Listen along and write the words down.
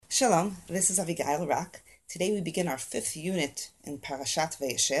Shalom, this is Avigail Rak. Today we begin our fifth unit in Parashat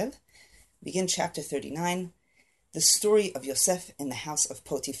Vayeshev. Begin chapter 39, the story of Yosef in the house of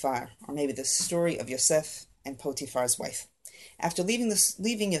Potiphar, or maybe the story of Yosef and Potiphar's wife. After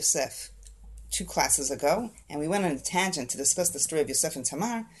leaving Yosef 2 classes ago, and we went on a tangent to discuss the story of Yosef and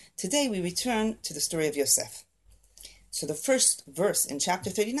Tamar, today we return to the story of Yosef. So the first verse in chapter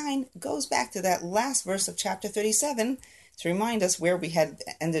 39 goes back to that last verse of chapter 37 to remind us where we had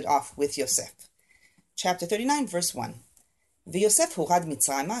ended off with Yosef. Chapter 39, verse 1. ויוסף הורד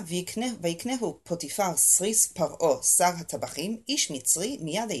מצרימה, ויקנהו פוטיפר סריס פרעה, שר הטבחים, איש מצרי,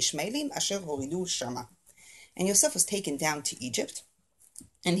 מיד הישמעאלים אשר הורידו שמה. And Yosef was taken down to Egypt,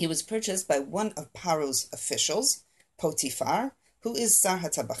 and he was purchased by one of Paro's officials, Potiphar, who is Sar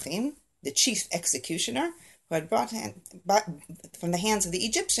HaTabachim, the chief executioner, who had brought from the hands of the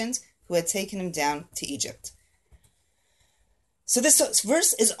Egyptians, who had taken him down to Egypt. So this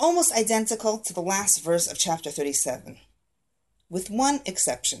verse is almost identical to the last verse of chapter 37, with one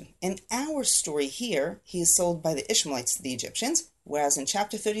exception. In our story here, he is sold by the Ishmaelites to the Egyptians, whereas in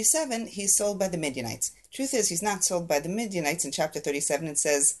chapter 37, he's sold by the Midianites. Truth is, he's not sold by the Midianites. In chapter 37, it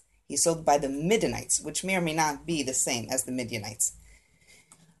says he's sold by the Midianites, which may or may not be the same as the Midianites.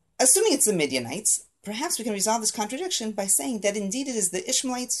 Assuming it's the Midianites, perhaps we can resolve this contradiction by saying that indeed it is the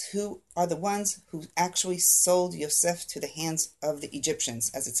Ishmaelites who are the ones who actually sold Yosef to the hands of the Egyptians,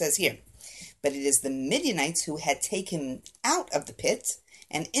 as it says here. But it is the Midianites who had taken him out of the pit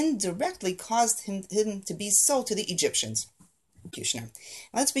and indirectly caused him to be sold to the Egyptians.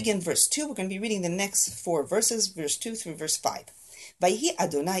 Let's begin verse 2. We're going to be reading the next 4 verses, verse 2 through verse 5. ויהי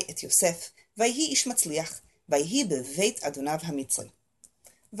אדוני את יוסף, ויהי איש מצליח, ויהי בבית אדוניו המצרי.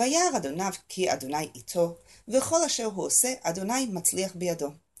 וירא אדוניו כי אדוני איתו, וכל אשר הוא עושה אדוני מצליח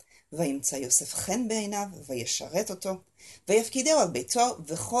בידו. וימצא יוסף חן בעיניו, וישרת אותו, ויפקידהו על ביתו,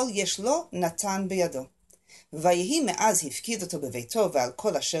 וכל יש לו נתן בידו. ויהי מאז הפקיד אותו בביתו, ועל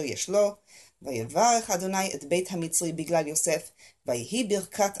כל אשר יש לו, ויברך אדוני את בית המצרי בגלל יוסף, ויהי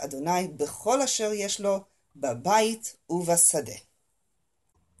ברכת אדוני בכל אשר יש לו, בבית ובשדה.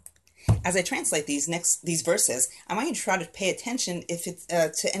 As I translate these verses, I want you to try to pay attention if it's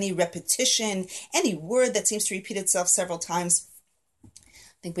to any repetition, any word that seems to repeat itself several times.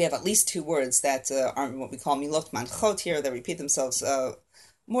 I think we have at least 2 words that are what we call milot manchot here, that repeat themselves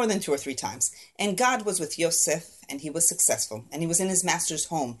more than 2 or 3 times. And God was with Yosef, and he was successful, and he was in his master's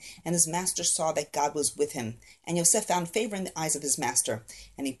home, and his master saw that God was with him. And Yosef found favor in the eyes of his master,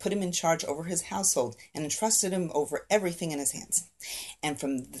 and he put him in charge over his household, and entrusted him over everything in his hands. And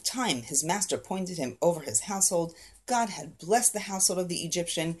from the time his master appointed him over his household, God had blessed the household of the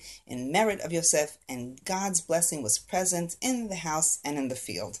Egyptian in merit of Yosef, and God's blessing was present in the house and in the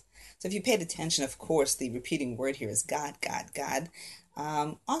field. So if you paid attention, of course, the repeating word here is God, God, God.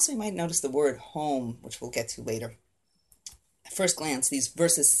 Also, you might notice the word home, which we'll get to later. At first glance, these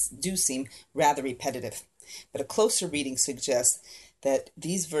verses do seem rather repetitive, but a closer reading suggests that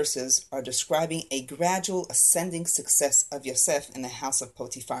these verses are describing a gradual ascending success of Yosef in the house of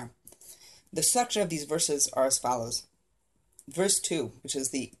Potiphar. The structure of these verses are as follows. Verse 2, which is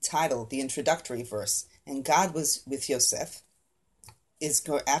the title, the introductory verse, and God was with Yosef,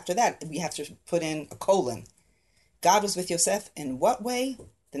 after that, we have to put in a colon. God was with Yosef in what way?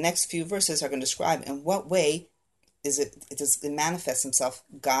 The next few verses are going to describe in what way it manifests himself,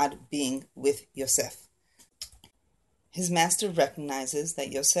 God being with Yosef. His master recognizes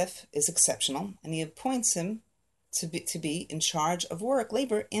that Yosef is exceptional, and he appoints him to be in charge of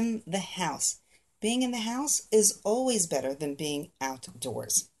labor in the house. Being in the house is always better than being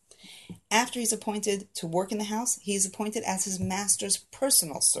outdoors. After he's appointed to work in the house, he is appointed as his master's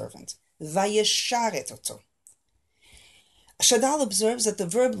personal servant. Vayesharet oto. Shadal observes that the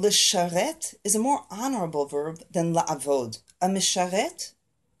verb lisharet is a more honorable verb than la'avod. A misharet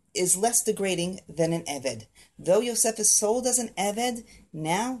is less degrading than an eved. Though Yosef is sold as an eved,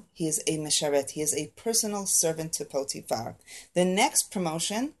 now he is a misharet. He is a personal servant to Potiphar. The next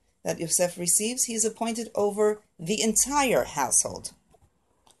promotion that Yosef receives, he is appointed over the entire household.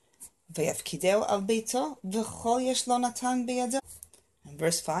 Vayafkideu al beito v'chol yesh lo natan beyado. And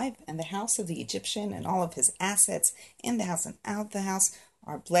verse 5, and the house of the Egyptian and all of his assets in the house and out the house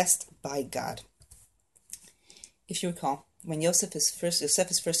are blessed by God. If you recall, when Yosef is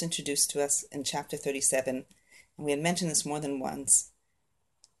first introduced to us in chapter 37, and we had mentioned this more than once,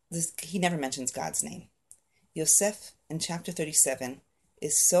 he never mentions God's name. Yosef in chapter 37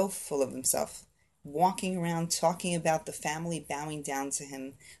 is so full of himself, walking around talking about the family bowing down to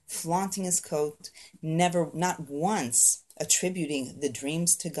him, flaunting his coat, not once attributing the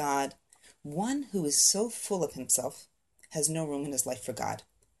dreams to God. One who is so full of himself has no room in his life for God.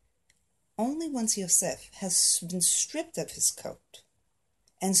 only once Yosef has been stripped of his coat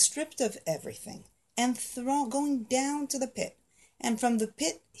and stripped of everything and going down to the pit, and from the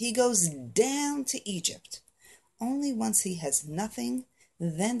pit he goes down to Egypt. Only once he has nothing,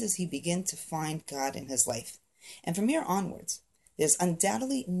 then does he begin to find God in his life. And from here onwards, there's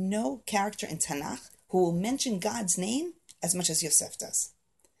undoubtedly no character in Tanakh who will mention God's name as much as Yosef does,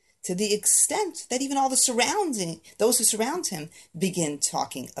 to the extent that even all those who surround him, begin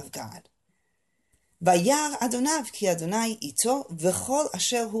talking of God. Vayar Adonav ki Adonai ito v'chol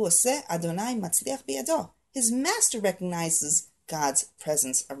asher hu oseh Adonai matzliach biyado. His master recognizes God's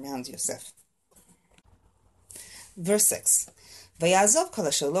presence around Yosef. Verse 6. ויעזוב כל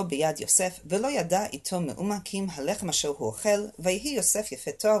אשר לא ביד יוסף, ולא ידע איתו מאומה כי אם הלחם אשר הוא אוכל, ויהי יוסף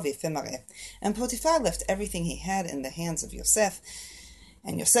יפה תואר ויפה מראה. And Potiphar left everything he had in the hands of Yosef,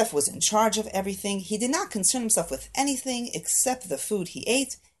 and Yosef was in charge of everything. He did not concern himself with anything except the food he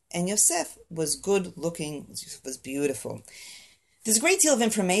ate, and Yosef was good looking, was beautiful. There's a great deal of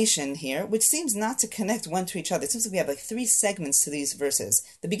information here, which seems not to connect one to each other. It seems like we have like three segments to these verses.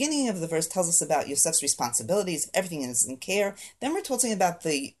 The beginning of the verse tells us about Yosef's responsibilities, everything is in care. Then we're told something about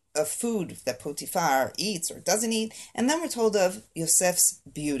the food that Potiphar eats or doesn't eat. And then we're told of Yosef's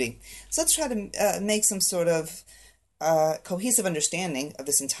beauty. So let's try to make some sort of cohesive understanding of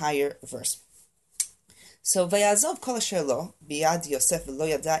this entire verse. So, Vayazov kol asher lo biyad Yosef v'lo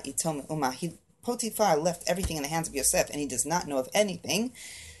yada ito me'uma. Potiphar left everything in the hands of Yosef, and he does not know of anything.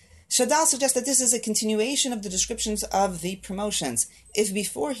 Shadal suggests that this is a continuation of the descriptions of the promotions. If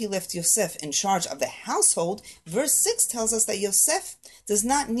before he left Yosef in charge of the household, verse 6 tells us that Yosef does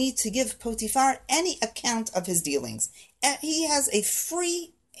not need to give Potiphar any account of his dealings. He has a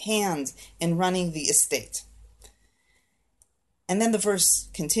free hand in running the estate. And then the verse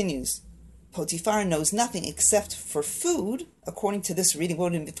continues. Potiphar knows nothing except for food, according to this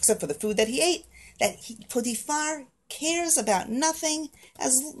reading, except for the food that he ate. Potiphar cares about nothing.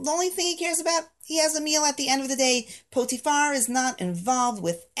 As the only thing he cares about, he has a meal at the end of the day. Potiphar is not involved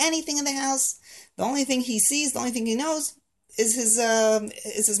with anything in the house. The only thing he sees, the only thing he knows, is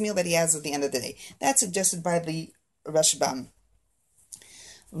his meal that he has at the end of the day. That's suggested by the Rashbam.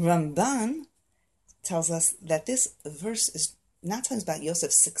 Ramban tells us that this verse is not telling us about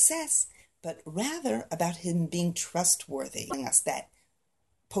Yosef's success, but rather about him being trustworthy. Telling us that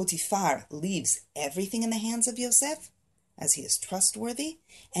Potiphar leaves everything in the hands of Yosef, as he is trustworthy,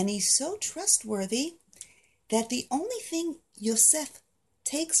 and he's so trustworthy that the only thing Yosef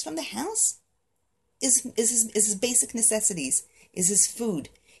takes from the house is his basic necessities, is his food.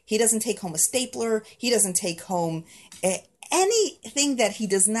 He doesn't take home a stapler. He doesn't take home anything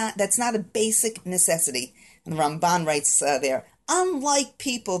that's not a basic necessity. And the Ramban writes there, unlike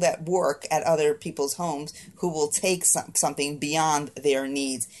people that work at other people's homes who will take something beyond their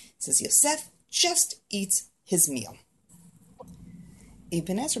needs. It says Yosef just eats his meal.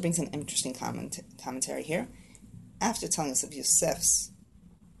 Ibn Ezra brings an interesting commentary here. After telling us of Yosef's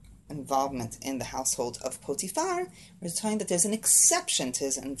involvement in the household of Potiphar, we're telling that there's an exception to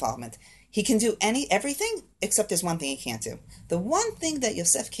his involvement. He can do everything except there's one thing he can't do. The one thing that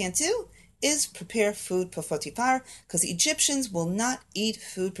Yosef can't do is prepare food for Potiphar, because the Egyptians will not eat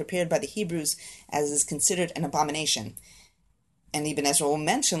food prepared by the Hebrews, as is considered an abomination. And Ibn Ezra will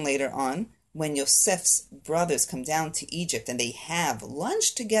mention later on, when Yosef's brothers come down to Egypt and they have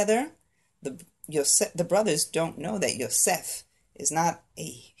lunch together, the brothers don't know that Yosef is not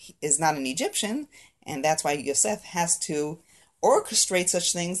an Egyptian, and that's why Yosef has to orchestrate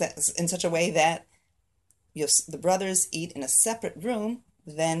such things in such a way that the brothers eat in a separate room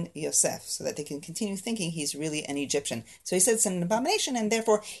than Yosef, so that they can continue thinking he's really an Egyptian. So he said it's an abomination, and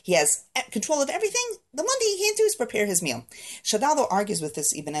therefore he has control of everything. The one thing he can't do is prepare his meal. Shadal argues with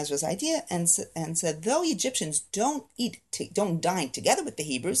this Ibn Ezra's idea and said, though Egyptians don't dine together with the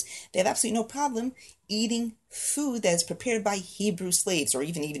Hebrews, they have absolutely no problem eating food that is prepared by Hebrew slaves, or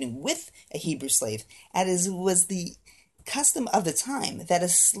even eating with a Hebrew slave. As was the custom of the time, that a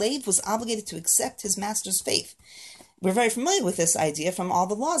slave was obligated to accept his master's faith. We're very familiar with this idea from all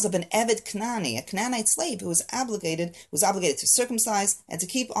the laws of an Eved Knaani, a Canaanite slave who was obligated to circumcise and to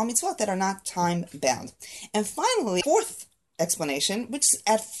keep all mitzvot that are not time-bound. And finally, fourth explanation, which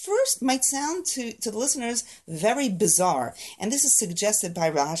at first might sound to the listeners very bizarre, and this is suggested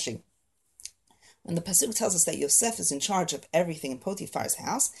by Rashi. When the Pasuk tells us that Yosef is in charge of everything in Potiphar's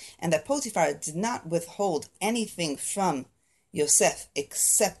house, and that Potiphar did not withhold anything from Yosef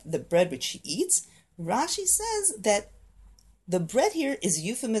except the bread which he eats, Rashi says that the bread here is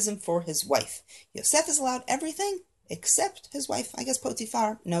euphemism for his wife. Yosef is allowed everything except his wife. I guess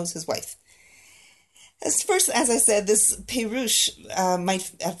Potiphar knows his wife. As I said, this Perush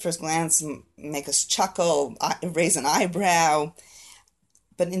might at first glance make us chuckle, raise an eyebrow,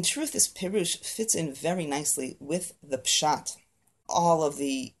 but in truth, this Perush fits in very nicely with the Pshat. All of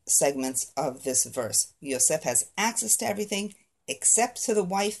the segments of this verse. Yosef has access to everything except to the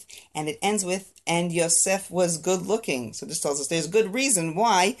wife, and it ends with, and Yosef was good looking. So this tells us there's good reason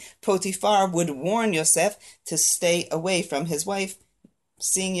why Potiphar would warn Yosef to stay away from his wife,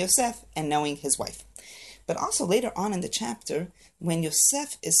 seeing Yosef and knowing his wife. But also later on in the chapter, when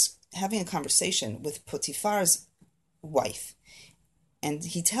Yosef is having a conversation with Potiphar's wife, and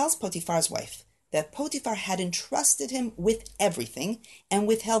he tells Potiphar's wife that Potiphar had entrusted him with everything and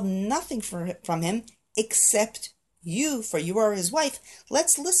withheld nothing from him except you, for you are his wife.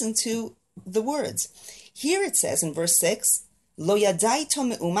 Let's listen to the words. Here it says in verse 6, Lo yadaito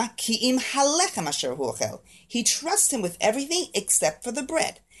me'uma ki im halechem asher hu ochel. He trusts him with everything except for the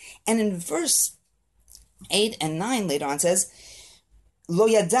bread. And in verse 8 and 9 later on says, Lo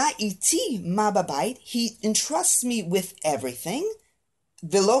yada iti ma babayit. He entrusts me with everything.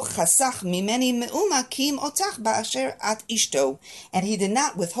 V'lo chasach mimeni me'uma kim otach ba'asher at ishto. And he did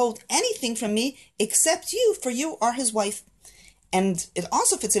not withhold anything from me except you, for you are his wife. And it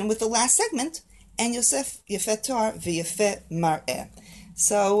also fits in with the last segment, and Yosef yefeh tor v'yefeh mar'eh.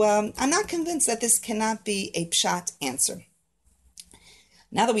 So I'm not convinced that this cannot be a pshat answer.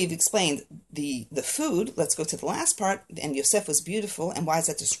 Now that we've explained the food, let's go to the last part, and Yosef was beautiful, and why is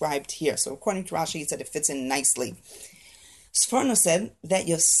that described here? So according to Rashi, he said it fits in nicely. Sforno said that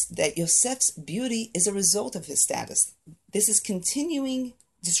Yosef's beauty is a result of his status. This is continuing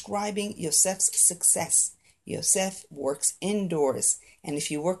describing Yosef's success. Yosef works indoors, and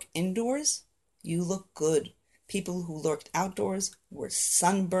if you work indoors, you look good. People who worked outdoors were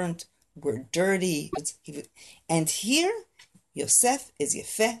sunburnt, were dirty. And here, Yosef is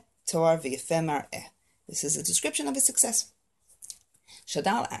Yefeh Tor v'Yefeh Mar'eh. This is a description of his success.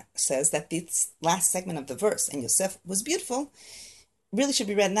 Shadal says that this last segment of the verse, and Yosef was beautiful, really should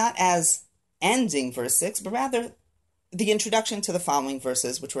be read not as ending verse 6, but rather the introduction to the following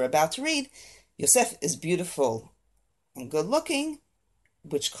verses, which we're about to read. Yosef is beautiful and good looking,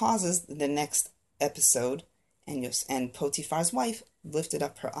 which causes the next episode, and Potiphar's wife lifted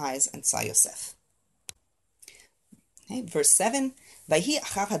up her eyes and saw Yosef. Okay, verse 7, ויהי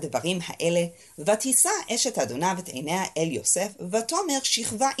אחר הדברים האלה, ותישא אשת אדוניו את עיניה אל יוסף, ותאמר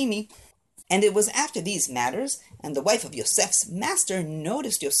שכבה עמי. And it was after these matters, and the wife of Yosef's master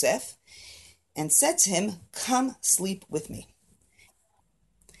noticed Yosef, and said to him, come sleep with me.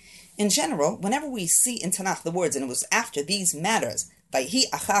 In general, whenever we see in Tanakh the words, and it was after these matters, ויהי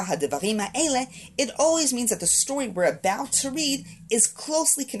אחר הדברים האלה, it always means that the story we're about to read is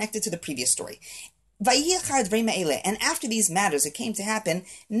closely connected to the previous story. And after these matters, it came to happen,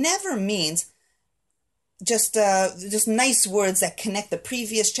 never means just nice words that connect the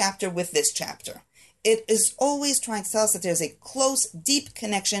previous chapter with this chapter. It is always trying to tell us that there's a close, deep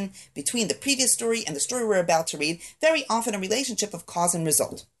connection between the previous story and the story we're about to read, very often a relationship of cause and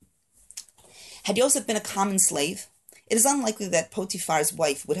result. Had Yosef been a common slave, it is unlikely that Potiphar's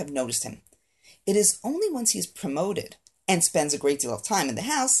wife would have noticed him. It is only once he is promoted and spends a great deal of time in the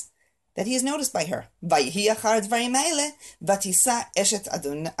house that he is noticed by her. And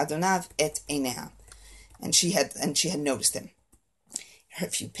she had noticed him.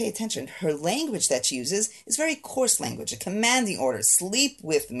 If you pay attention, her language that she uses is very coarse language, a commanding order, sleep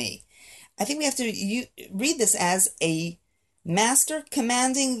with me. I think we have to read this as a master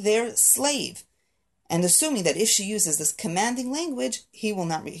commanding their slave, and assuming that if she uses this commanding language, he will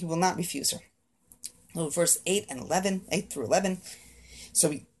not refuse her. Verse 8 through 11.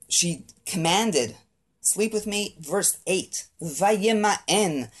 So she commanded, sleep with me. Verse 8,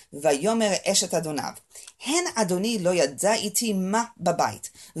 Vayema'en, Vayomer eshet adonav, hen adoni lo yada iti ma babait,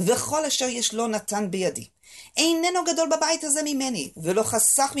 v'chol asher yesh lo natan biyadi. Eineno gadol babait haze mimeni, v'lo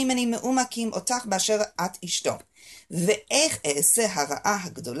chasach mimeni me'uma ki im otach b'asher at ishto. Ve'ech e'eseh hara'a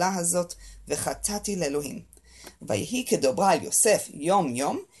hagdola hazot, v'chatati le'elohim. Vayihi kedobra al Yosef yom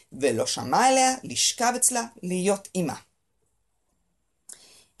yom, ve'lo shama elea lishkav etzla liyot ima.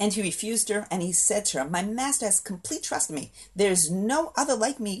 And he refused her, and he said to her, my master has complete trust in me. There is no other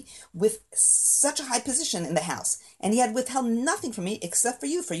like me with such a high position in the house. And he had withheld nothing from me except for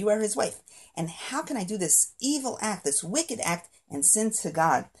you are his wife. And how can I do this evil act, this wicked act, and sin to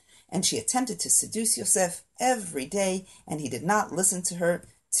God? And she attempted to seduce Yosef every day, and he did not listen to her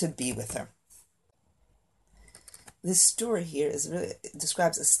to be with her. This story here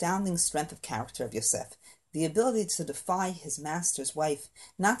describes astounding strength of character of Yosef. The ability to defy his master's wife,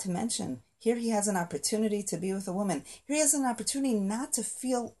 not to mention Here he has an opportunity to be with a woman. Here he has an opportunity not to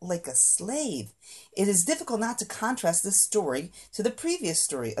feel like a slave. It is difficult not to contrast this story to the previous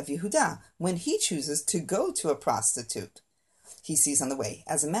story of Yehuda, when he chooses to go to a prostitute he sees on the way.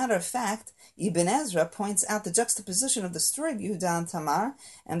 As a matter of fact, Ibn Ezra points out the juxtaposition of the story of Yehuda and Tamar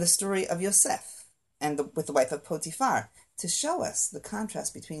and the story of Yosef with the wife of Potiphar to show us the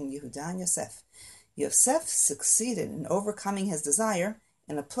contrast between Yehuda and Yosef. Yosef succeeded in overcoming his desire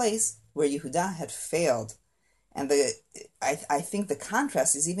in a place where Yehuda had failed. And I think the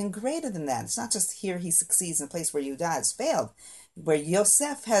contrast is even greater than that. It's not just here he succeeds in a place where Yehuda has failed, where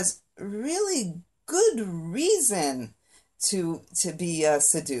Yosef has really good reason to be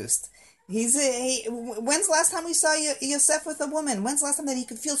seduced. When's the last time we saw Yosef with a woman? When's the last time that he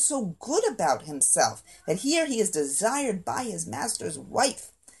could feel so good about himself? That here he is desired by his master's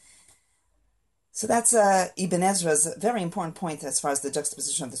wife. So that's Ibn Ezra's very important point as far as the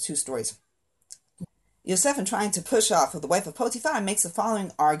juxtaposition of the two stories. Yosef, in trying to push off with the wife of Potiphar, makes the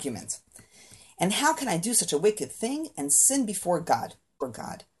following argument. And how can I do such a wicked thing and sin before God?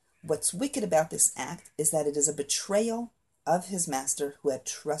 What's wicked about this act is that it is a betrayal of his master who had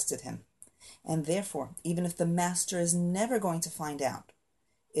trusted him. And therefore, even if the master is never going to find out,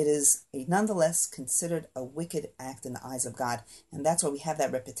 it is nonetheless considered a wicked act in the eyes of God. And that's why we have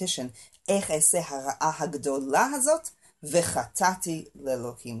that repetition. This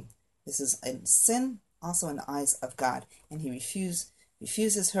is a sin also in the eyes of God. And he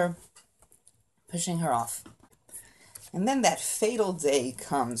refuses her, pushing her off. And then that fatal day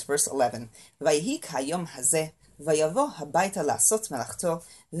comes, verse 11. Vayhi kayom hazeh vayavo habayta lasot melachto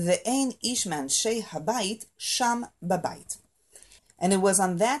ve'ein ish me'anshei habayit sham babayit. And it was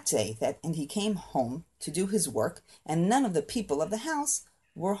on that day and he came home to do his work, and none of the people of the house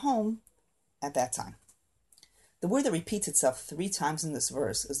were home at that time. The word that repeats itself 3 times in this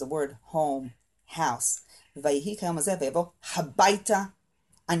verse is the word home, house. Vayhi kayom hazeh vayavo habayta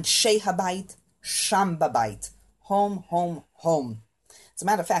anshei habayit sham babayit. Home, home, home. As a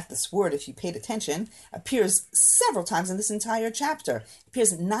matter of fact, this word, if you paid attention, appears several times in this entire chapter. It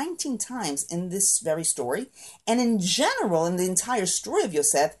appears 19 times in this very story. And in general, in the entire story of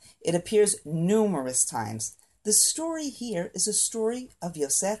Yosef, it appears numerous times. The story here is a story of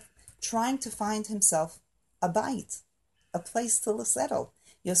Yosef trying to find himself a bait, a place to settle.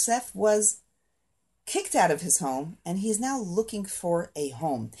 Yosef was kicked out of his home, and he's now looking for a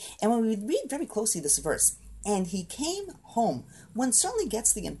home. And when we read very closely this verse, and he came home, one certainly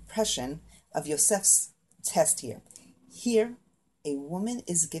gets the impression of Yosef's test here. Here, a woman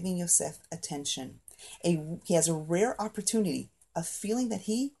is giving Yosef attention. He has a rare opportunity of feeling that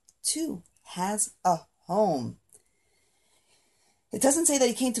he, too, has a home. It doesn't say that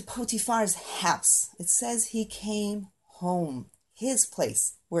he came to Potiphar's house. It says he came home, his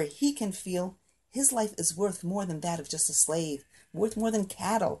place, where he can feel his life is worth more than that of just a slave, worth more than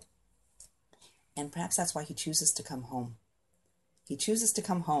cattle. And perhaps that's why he chooses to come home. He chooses to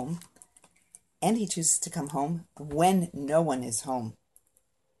come home, and he chooses to come home when no one is home.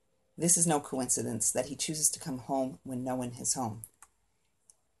 This is no coincidence that he chooses to come home when no one is home.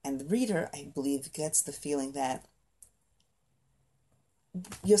 And the reader, I believe, gets the feeling that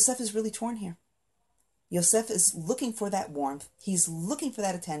Yosef is really torn here. Yosef is looking for that warmth. He's looking for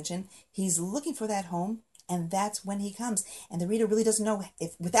that attention. He's looking for that home. And that's when he comes. And the reader really doesn't know,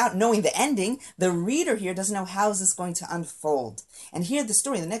 without knowing the ending, the reader here doesn't know how is this going to unfold. And here the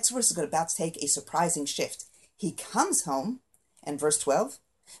story, the next verse is about to take a surprising shift. He comes home, and verse 12,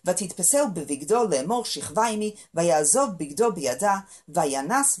 ותתפסהו בבגדו לאמור שכבה עמי, ויעזוב בגדו בידה,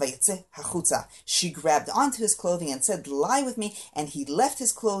 וינס ויצא החוצה. She grabbed onto his clothing and said, lie with me, and he left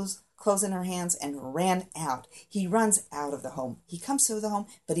his clothes in her hands and ran out. He runs out of the home. He comes to the home,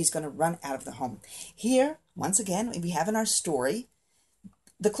 but he's going to run out of the home. Here, once again, we have in our story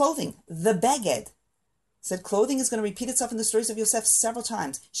the clothing, the beged. Said clothing is going to repeat itself in the stories of Yosef several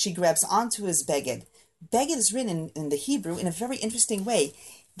times. She grabs onto his beged. Beged is written in the Hebrew in a very interesting way.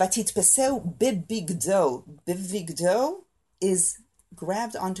 Vatitpeseu bibigdo. Bibigdo is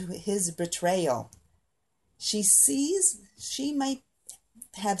grabbed onto his betrayal. She might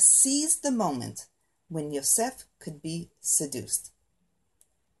have seized the moment when Yosef could be seduced.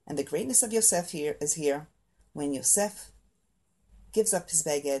 And the greatness of Yosef here is when Yosef gives up his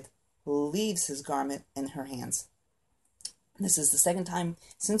beged, leaves his garment in her hands. This is the second time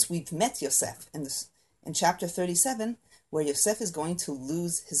since we've met Yosef in chapter 37, where Yosef is going to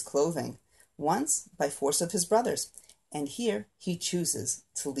lose his clothing, once by force of his brothers, and here he chooses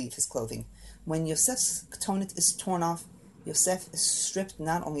to leave his clothing. When Yosef's ketonet is torn off, Yosef is stripped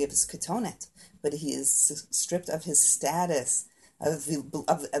not only of his ketonet, but he is stripped of his status,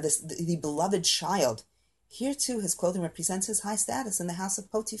 the beloved child. Here too, his clothing represents his high status in the house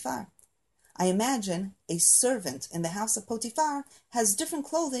of Potiphar. I imagine a servant in the house of Potiphar has different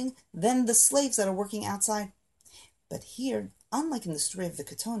clothing than the slaves that are working outside. But here, unlike in the story of the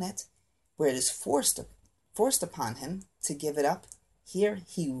Ketonet, where it is forced upon him to give it up, here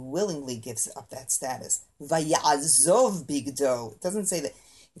he willingly gives up that status. Vayazov bigdo. It doesn't say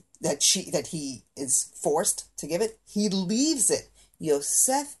that he is forced to give it. He leaves it.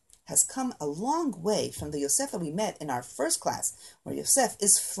 Yosef has come a long way from the Yosef that we met in our first class, where Yosef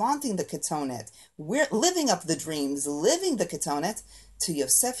is flaunting the Ketonet. We're living up the dreams, living the Ketonet, to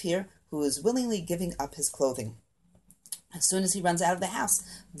Yosef here, who is willingly giving up his clothing. As soon as he runs out of the house,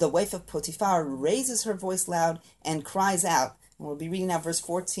 the wife of Potiphar raises her voice loud and cries out. And we'll be reading now verse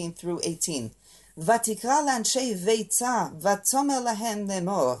 14 through 18. ותקרא לאנשי ביתה, ותאמר להם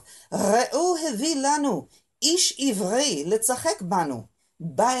לאמור, ראו הביא לנו איש עברי לצחק בנו.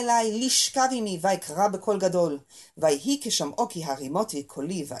 בא אליי לשכב עמי ויקרא בקול גדול, ויהי כשמעו כי הרימותי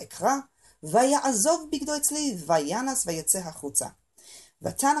קולי ויקרא, ויעזוב בגדו אצלי, וינס ויצא החוצה.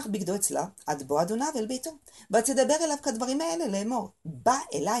 ותנח בגדו אצלה עד בוא אדוניו אל ביתו, ותדבר אליו כדברים האלה לאמור, בא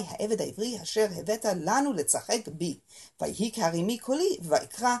אליי העבד העברי אשר הבאת לנו לצחק בי, ויהי כהרימי קולי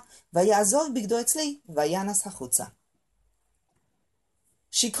ויקרא, ויעזוב בגדו אצלי, וינס החוצה.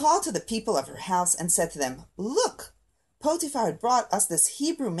 She called to the people of her house and said to them, Look, Potiphar had brought us this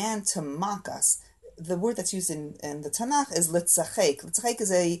Hebrew man to mock us. The word that's used in the Tanakh is litzachek. Litzachek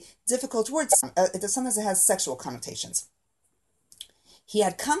is a difficult word. Sometimes it has sexual connotations. He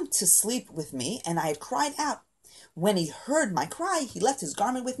had come to sleep with me, and I had cried out. When he heard my cry, he left his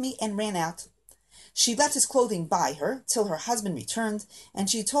garment with me and ran out. She left his clothing by her till her husband returned, and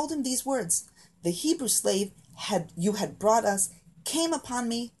she told him these words, The Hebrew slave you had brought us came upon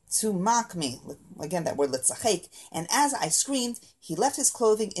me to mock me. Again, that word litzachek. And as I screamed, he left his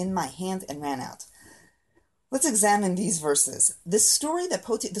clothing in my hand and ran out. Let's examine these verses. The story that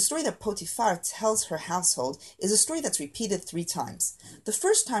Potiphar tells her household is a story that's repeated 3 times. The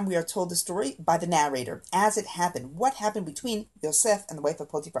first time we are told the story by the narrator, as it happened. What happened between Yosef and the wife of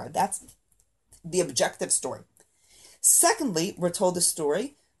Potiphar? That's the objective story. Secondly, we're told the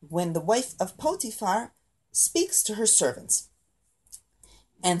story when the wife of Potiphar speaks to her servants.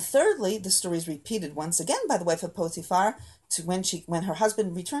 And thirdly, the story is repeated once again by the wife of Potiphar when her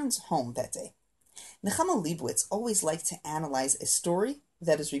husband returns home that day. Nechama Leibowitz always liked to analyze a story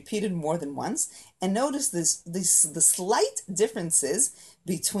that is repeated more than once and notice the slight differences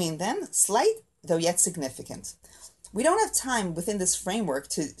between them, slight though yet significant. We don't have time within this framework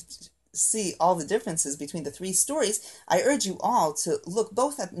to see all the differences between the 3 stories. I urge you all to look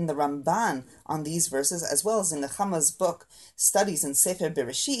both in the Ramban on these verses as well as in Nechama's book, Studies in Sefer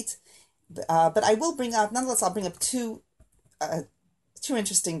Bereshit. But I will nonetheless, I'll bring up two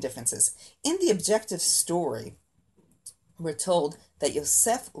interesting differences. In the objective story, we're told that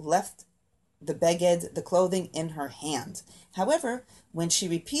Yosef left the beged, the clothing, in her hand. However, when she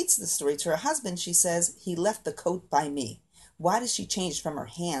repeats the story to her husband, she says, he left the coat by me. Why does she change from her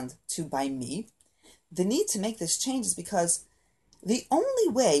hand to by me? The need to make this change is because the only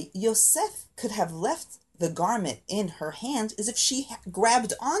way Yosef could have left the garment in her hand is if she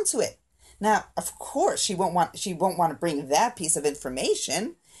grabbed onto it. Now, of course, she won't want to bring that piece of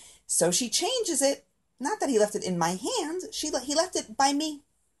information, so she changes it. Not that he left it in my hand, he left it by me.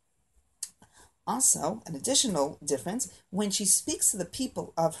 Also, an additional difference, when she speaks to the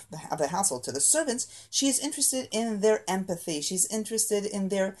people of the household, to the servants, she is interested in their empathy. She's interested in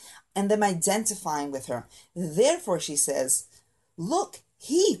them identifying with her. Therefore, she says, look,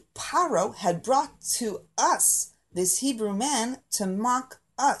 Paro, had brought to us this Hebrew man to mock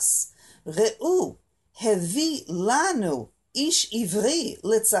us. Re'u, hevi lanu, ish ivri,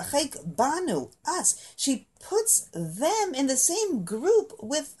 letzachek banu, us. She puts them in the same group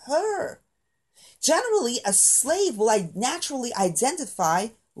with her. Generally, a slave will naturally identify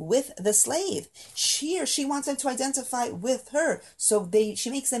with the slave. She wants them to identify with her. So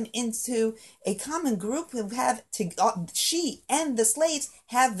she makes them into a common group who she and the slaves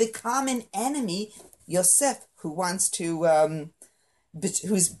have the common enemy, Yosef, who's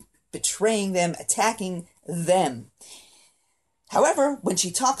betraying them, attacking them. However, when she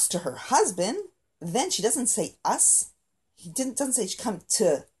talks to her husband, then she doesn't say us. Doesn't say she come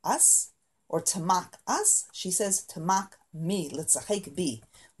to us or to mock us. She says to mock me, litzachek bi.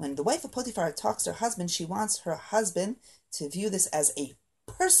 When the wife of Potiphar talks to her husband, she wants her husband to view this as a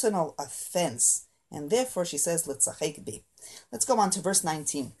personal offense. And therefore she says litzachek bi. Let's go on to verse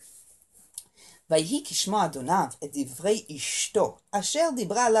 19. ויהי כשמוע אדוניו את דברי אשתו, אשר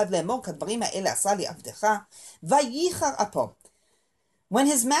דיברה עליו לאמור כדברים האלה עשה לי עבדך, וייחר אפו. When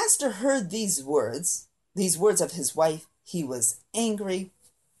his master heard these words of his wife, he was angry.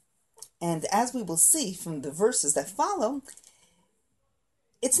 And as we will see from the verses that follow,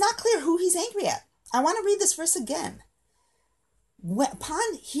 it's not clear who he's angry at. I want to read this verse again.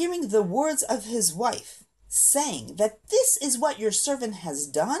 Upon hearing the words of his wife, saying that this is what your servant has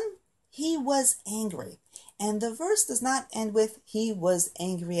done, he was angry. And the verse does not end with, he was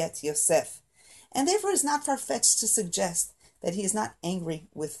angry at Yosef. And therefore it is not far-fetched to suggest that he is not angry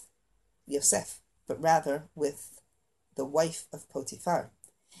with Yosef, but rather with the wife of Potiphar.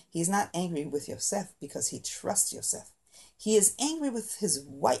 He is not angry with Yosef because he trusts Yosef. He is angry with his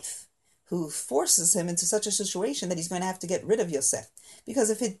wife, who forces him into such a situation that he's going to have to get rid of Yosef. Because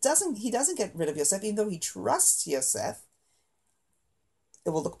if he doesn't get rid of Yosef, even though he trusts Yosef,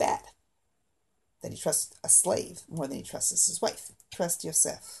 it will look bad. That he trusts a slave more than he trusts his wife. Trust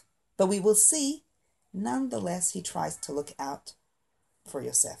Yosef. But we will see, nonetheless, he tries to look out for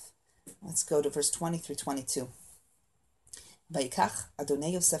Yosef. Let's go to verse 20 through 22. ויקח אדוני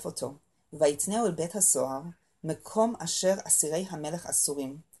יוסף אותו, ויתנהו אל בית הסוהר, מקום אשר אסירי המלך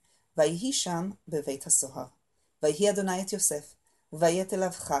אסורים, ויהי שם בבית הסוהר. ויהי אדוני את יוסף, ויית אליו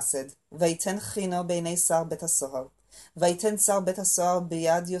חסד, ויתן חינו בעיני שר בית הסוהר. ויתן שר בית הסוהר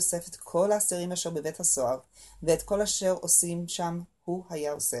ביד יוסף את כל האסירים אשר בבית הסוהר, ואת כל אשר עושים שם הוא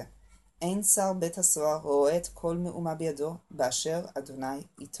היה עושה. אין שר בית הסוהר רואה את כל מאומה בידו, באשר אדוני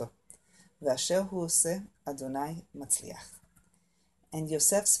איתו. ואשר הוא עושה, אדוני מצליח. And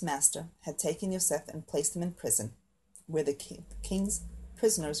Yosef's master had taken Yosef and placed him in prison, where the king's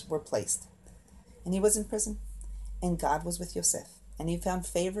prisoners were placed. And he was in prison, and God was with Yosef, and he found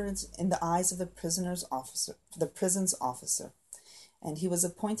favor in the eyes of the prison's officer. And he was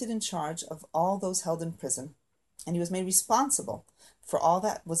appointed in charge of all those held in prison, and he was made responsible for all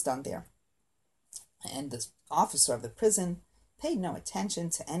that was done there. And the officer of the prison paid no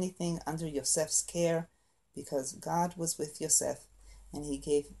attention to anything under Yosef's care, because God was with Yosef,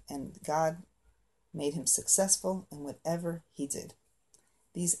 and God made him successful in whatever he did.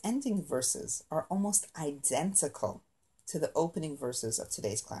 These ending verses are almost identical to the opening verses of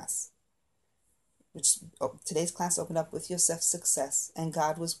today's class. Today's class opened up with Yosef's success, and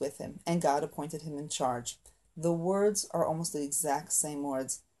God was with him, and God appointed him in charge. The words are almost the exact same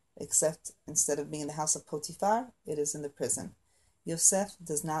words, except instead of being in the house of Potiphar, it is in the prison. Yosef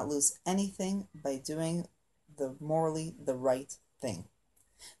does not lose anything by doing the morally the right thing.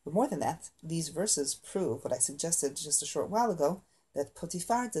 But more than that, these verses prove what I suggested just a short while ago, that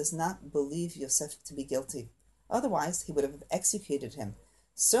Potiphar does not believe Yosef to be guilty. Otherwise, he would have executed him.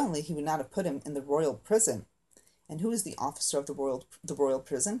 Certainly, he would not have put him in the royal prison. And who is the officer of the royal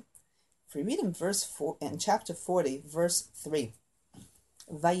prison? If we read in chapter 40, verse 3,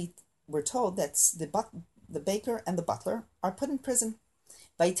 we're told that the baker and the butler are put in prison.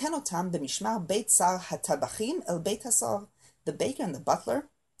 ויתן אותם במשמר בית שר הטבחים אל בית הסוהר. The baker and the butler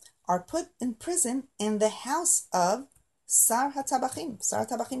are put in prison in the house of Sar HaTabachim. Sar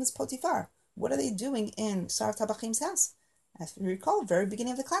HaTabachim is Potiphar. What are they doing in Sar HaTabachim's house? If you recall, very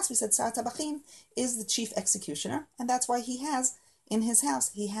beginning of the class, we said Sar HaTabachim is the chief executioner, and that's why he has, in his house,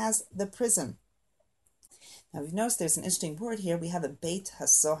 he has the prison. Now, we've noticed there's an interesting word here. We have a Beit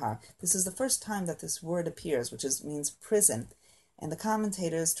HaSohar. This is the first time that this word appears, which means prison. And the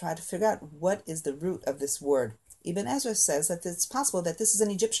commentators try to figure out what is the root of this word. Ibn Ezra says that it's possible that this is an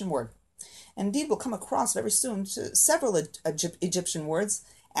Egyptian word. And indeed, we'll come across very soon to several Egyptian words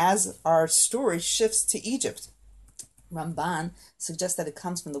as our story shifts to Egypt. Ramban suggests that it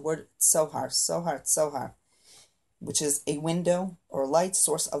comes from the word tsohar, which is a window or light,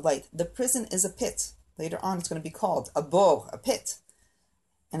 source of light. The prison is a pit. Later on, it's going to be called a bo, a pit.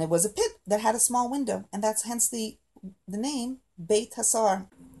 And it was a pit that had a small window, and that's hence the name Beit HaSohar.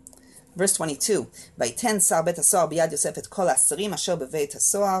 Verse 22, ויתן שר בית הסוהר ביד יוסף את כל האסירים אשר בבית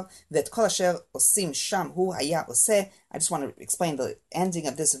הסוהר, ואת כל אשר עושים שם הוא היה עושה. I just want to explain the ending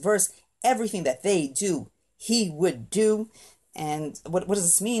of this verse. Everything that they do, he would do. And what does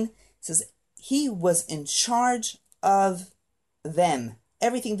this mean? It says, he was in charge of them.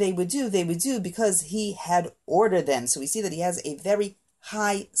 Everything they would do because he had ordered them. So we see that he has a very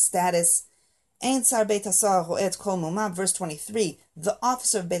high status. Ein Sar Beit HaSohar ro'et kol mumah, verse 23, the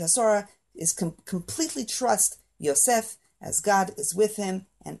officer of Beit HaSohar is completely trust Yosef, as God is with him,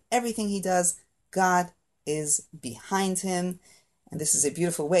 and everything he does, God is behind him. And this is a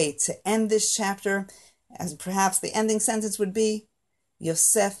beautiful way to end this chapter, as perhaps the ending sentence would be,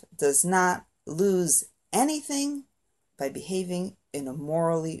 Yosef does not lose anything by behaving in a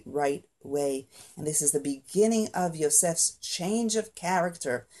morally right way. And this is the beginning of Yosef's change of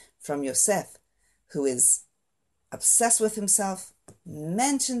character from Yosef, who is obsessed with himself,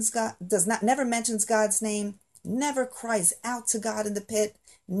 never mentions God's name, never cries out to God in the pit,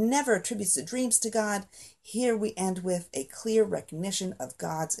 never attributes the dreams to God. Here we end with a clear recognition of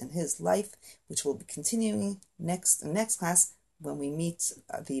God's in his life, which we'll be continuing next class when we meet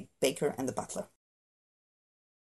the baker and the butler.